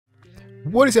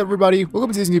What is up, everybody?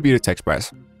 Welcome to this new video Tech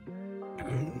Express.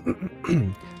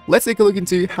 Let's take a look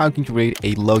into how you can create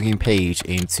a login page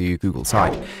into Google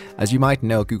Site. As you might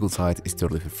know, Google Site is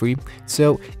totally for free.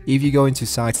 So if you go into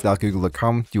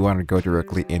sites.google.com, you want to go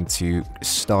directly into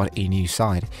start a new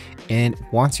site. And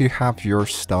once you have your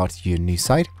new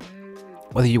site,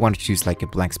 whether you want to choose like a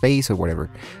blank space or whatever.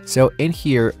 So in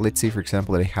here, let's say for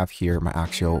example that I have here my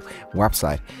actual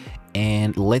website.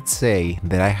 And let's say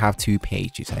that I have two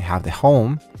pages. I have the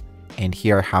home, and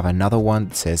here I have another one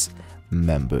that says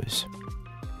members,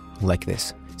 like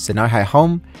this. So now I have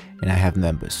home and I have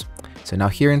members. So now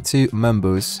here into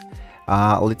members,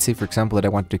 let's say for example that I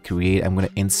want to create, I'm going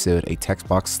to insert a text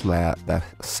box that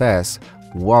says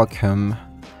welcome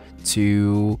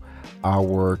to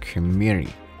our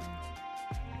community,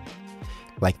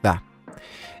 like that.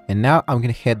 And now I'm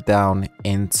going to head down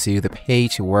into the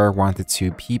page where I wanted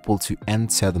people to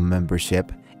enter the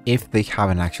membership if they have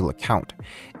an actual account.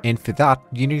 And for that,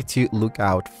 you need to look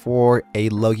out for a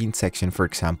login section, for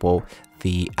example,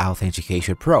 the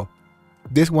Authentication Pro.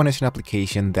 This one is an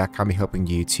application that can be helping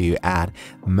you to add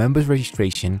members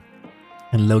registration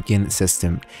and login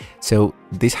system. So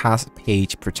this has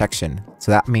page protection.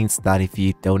 So that means that if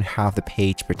you don't have the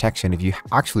page protection, if you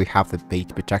actually have the page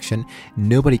protection,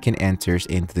 nobody can enter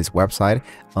into this website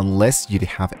unless you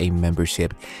have a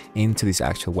membership into this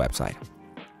actual website.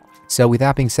 So with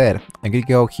that being said, I'm going to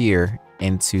go here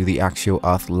into the actual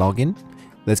auth login.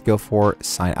 Let's go for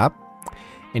sign up.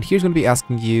 And here's going to be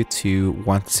asking you to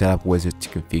want to set up wizard to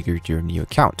configure your new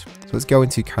account. So let's go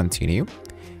into continue.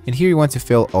 And here you want to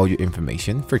fill all your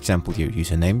information, for example, your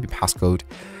username, your passcode,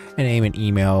 a name and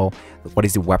email, what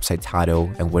is the website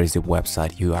title, and what is the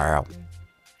website URL.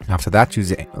 After that, choose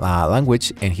the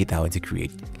language and hit down to create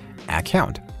an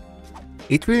account.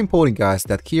 It's really important, guys,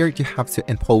 that here you have to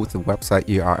import the website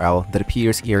URL that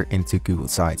appears here into Google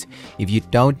Sites. If you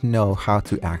don't know how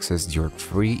to access your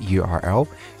free URL,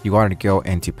 you want to go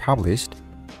into published,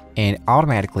 and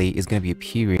automatically it's going to be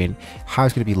appearing how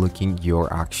it's going to be looking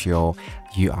your actual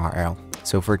URL.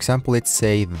 So for example, let's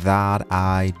say that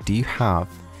I do have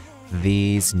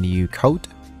this new code.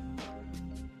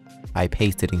 I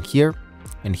paste it in here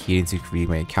and here to create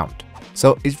my account.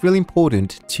 So it's really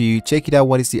important to check it out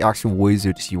what is the actual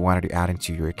wizards you wanted to add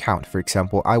into your account. For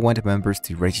example, I want members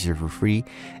to register for free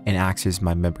and access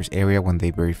my members area when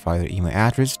they verify their email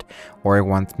address, or I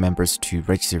want members to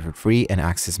register for free and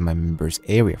access my members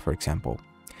area, for example.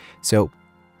 So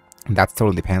that's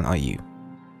totally dependent on you.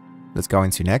 Let's go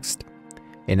into next.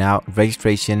 And now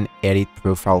registration edit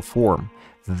profile form.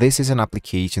 This is an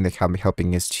application that can be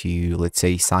helping us to, let's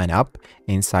say, sign up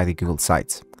inside the Google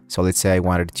Sites. So let's say I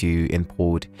wanted to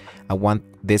import, I want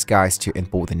these guys to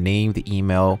import the name, the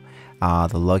email, the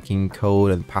login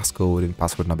code and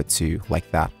passcode number 2, like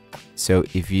that. So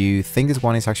if you think this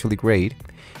one is actually great,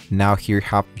 now here you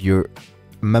have your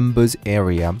members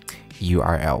area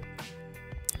URL.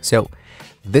 So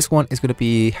this one is going to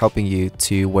be helping you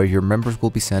to where your members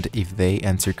will be sent if they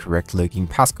enter correct login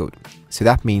passcode. So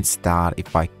that means that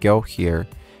if I go here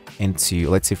into,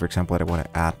 let's say for example, I want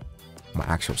to add my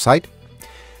actual site.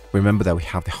 Remember that we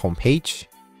have the home page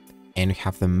and we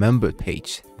have the member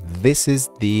page. This is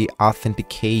the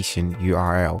authentication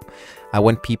URL. I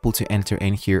want people to enter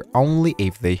in here only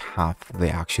if they have the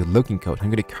actual login code. I'm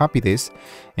going to copy this and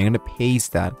I'm going to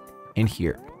paste that in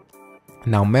here.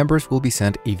 Now members will be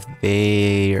sent if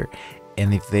they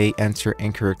enter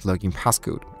incorrect login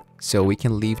passcode. So we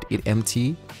can leave it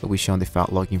empty, but we show the default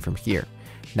login from here.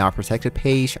 Now protected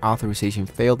page, authorization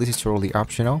failed. This is totally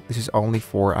optional. This is only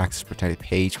for access protected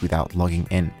page without logging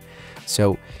in.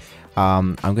 So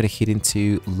I'm going to hit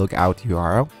into logout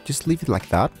URL. Just leave it like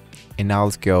that. And now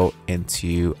let's go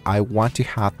into, I want to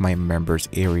have my members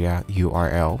area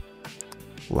URL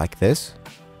like this.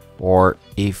 Or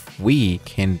if we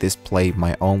can display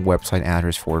my own website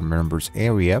address for members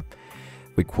area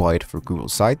required for Google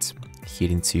Sites, hit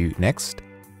into next.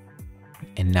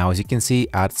 And now as you can see,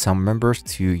 add some members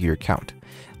to your account.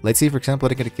 Let's say for example,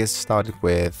 I'm going to get started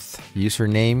with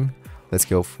username. Let's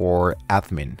go for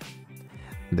admin.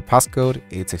 And the passcode,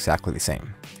 it's exactly the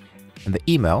same. And the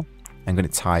email, I'm going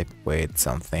to type with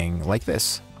something like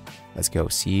this. Let's go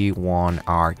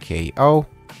C1RKO.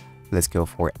 Let's go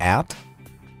for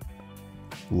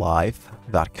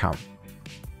 @live.com.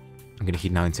 I'm going to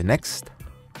hit now into next.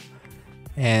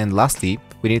 And lastly,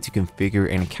 we need to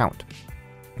configure an account.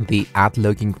 The add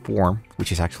login form, which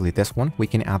is actually this one, we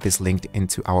can add this link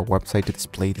into our website to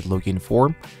display the login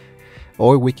form,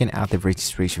 or we can add the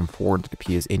registration form that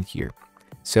appears in here.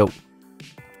 So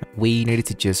we needed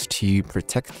to just to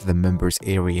protect the members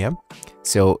area.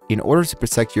 So in order to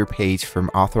protect your page from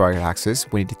authorized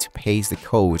access, we needed to paste the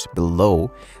code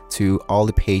below to all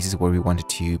the pages where we wanted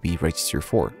to be registered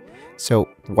for. So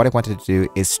what I wanted to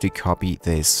do is to copy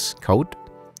this code,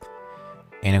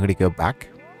 and I'm going to go back,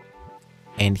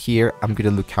 and here I'm going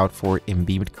to look out for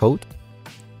embed code,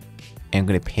 and I'm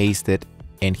going to paste it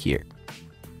in here.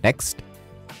 Next,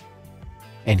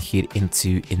 and hit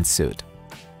into insert.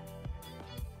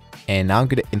 And now I'm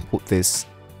going to input this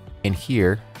in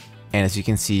here, and as you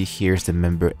can see, here's the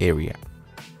member area.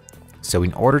 So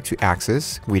in order to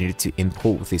access, we needed to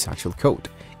input this actual code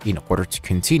in order to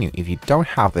continue. If you don't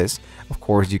have this, of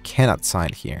course, you cannot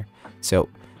sign here. So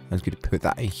I'm just going to put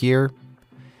that in here.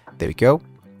 There we go.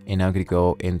 And now I'm going to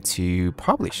go into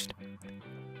published.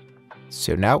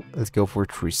 So now let's go for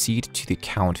proceed to the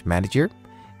account manager.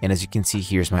 And as you can see,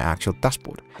 here's my actual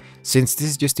dashboard. Since this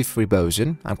is just a free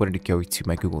version, I'm going to go to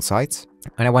my Google Sites,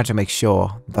 and I want to make sure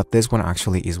that this one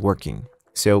actually is working.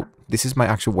 So this is my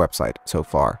actual website so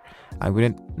far. I'm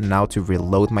going to now to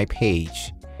reload my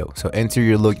page. So enter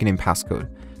your login and passcode.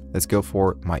 Let's go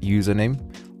for my username.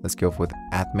 Let's go for the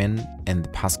admin, and the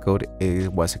passcode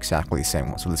was exactly the same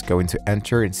one. So let's go into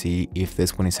enter and see if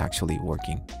this one is actually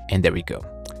working. And there we go.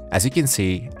 As you can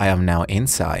see, I am now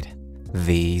inside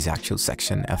this actual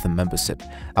section of the membership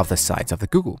of the sites of the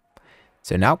Google.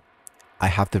 So now I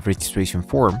have the registration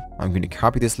form. I'm going to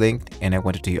copy this link, and I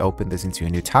wanted to open this into a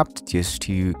new tab just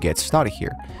to get started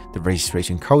here. The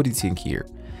registration code is in here.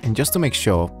 And just to make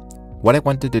sure, what I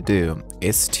wanted to do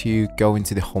is to go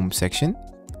into the home section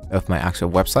of my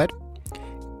actual website,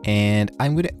 and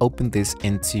I'm going to open this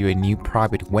into a new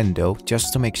private window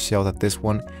just to make sure that this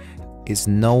one is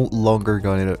no longer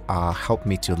going to help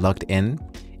me to log in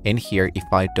here if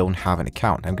I don't have an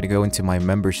account. I'm going to go into my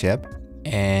membership,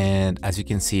 and as you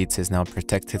can see, it says now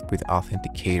protected with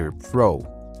Authenticator Pro.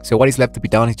 So what is left to be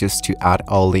done is just to add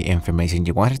all the information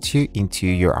you wanted to into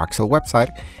your actual website.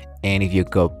 And if you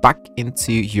go back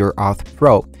into your Auth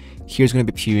Pro, here's going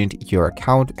to be tuned your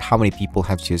account, how many people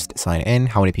have just signed in,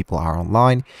 how many people are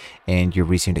online, and your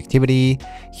recent activity.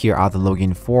 Here are the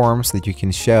login forms that you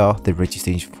can show: the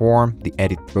registration form, the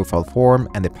edit profile form,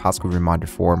 and the password reminder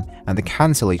form, and the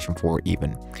cancellation form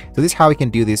even. So this is how we can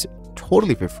do this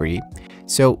totally for free.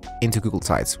 So into Google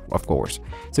Sites, of course.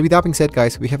 So with that being said,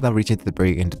 guys, we have now reached the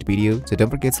very end of the video. So don't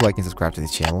forget to like and subscribe to the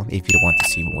channel if you want to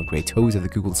see more great tools of the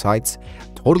Google Sites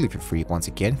totally for free. Once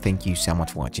again, thank you so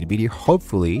much for watching the video.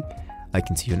 Hopefully I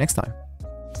can see you next time.